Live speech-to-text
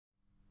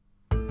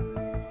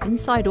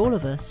Inside all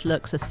of us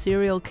lurks a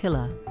serial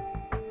killer.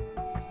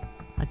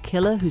 A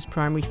killer whose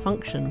primary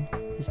function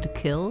is to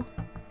kill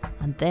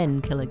and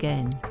then kill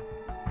again.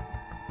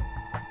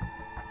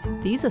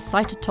 These are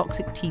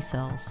cytotoxic T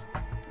cells,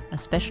 a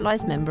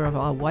specialized member of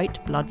our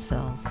white blood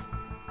cells.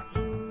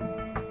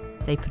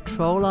 They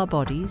patrol our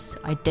bodies,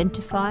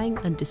 identifying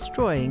and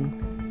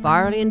destroying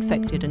virally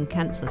infected and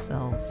cancer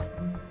cells,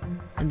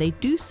 and they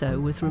do so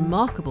with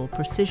remarkable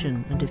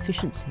precision and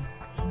efficiency.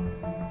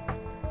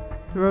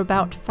 There are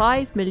about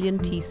 5 million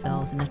T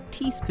cells in a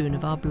teaspoon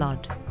of our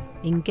blood,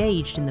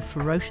 engaged in the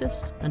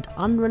ferocious and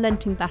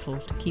unrelenting battle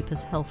to keep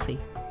us healthy.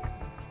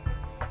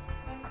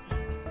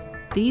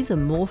 These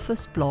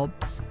amorphous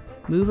blobs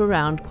move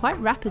around quite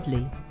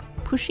rapidly,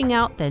 pushing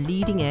out their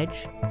leading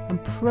edge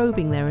and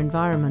probing their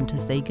environment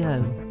as they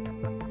go.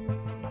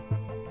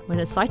 When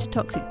a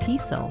cytotoxic T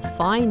cell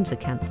finds a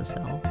cancer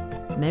cell,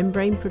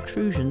 membrane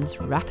protrusions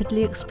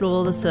rapidly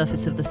explore the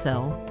surface of the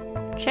cell,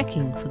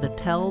 checking for the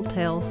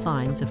telltale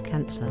signs of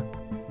cancer.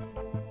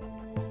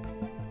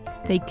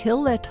 They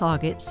kill their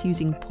targets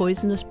using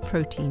poisonous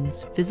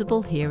proteins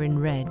visible here in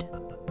red.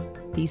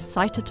 These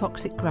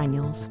cytotoxic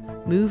granules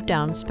move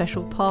down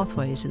special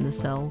pathways in the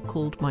cell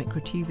called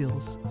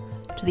microtubules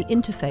to the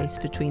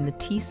interface between the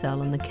T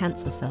cell and the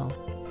cancer cell.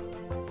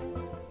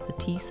 The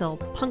T cell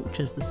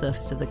punctures the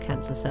surface of the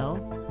cancer cell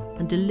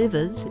and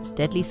delivers its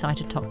deadly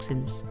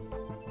cytotoxins.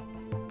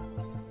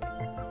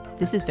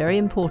 This is very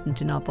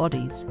important in our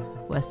bodies,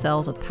 where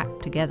cells are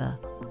packed together,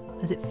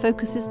 as it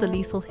focuses the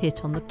lethal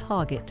hit on the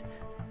target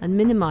and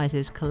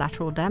minimizes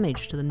collateral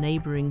damage to the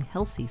neighboring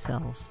healthy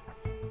cells.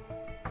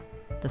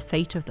 The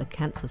fate of the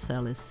cancer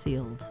cell is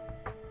sealed.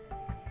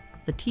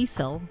 The T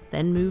cell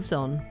then moves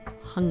on,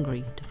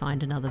 hungry to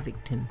find another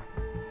victim.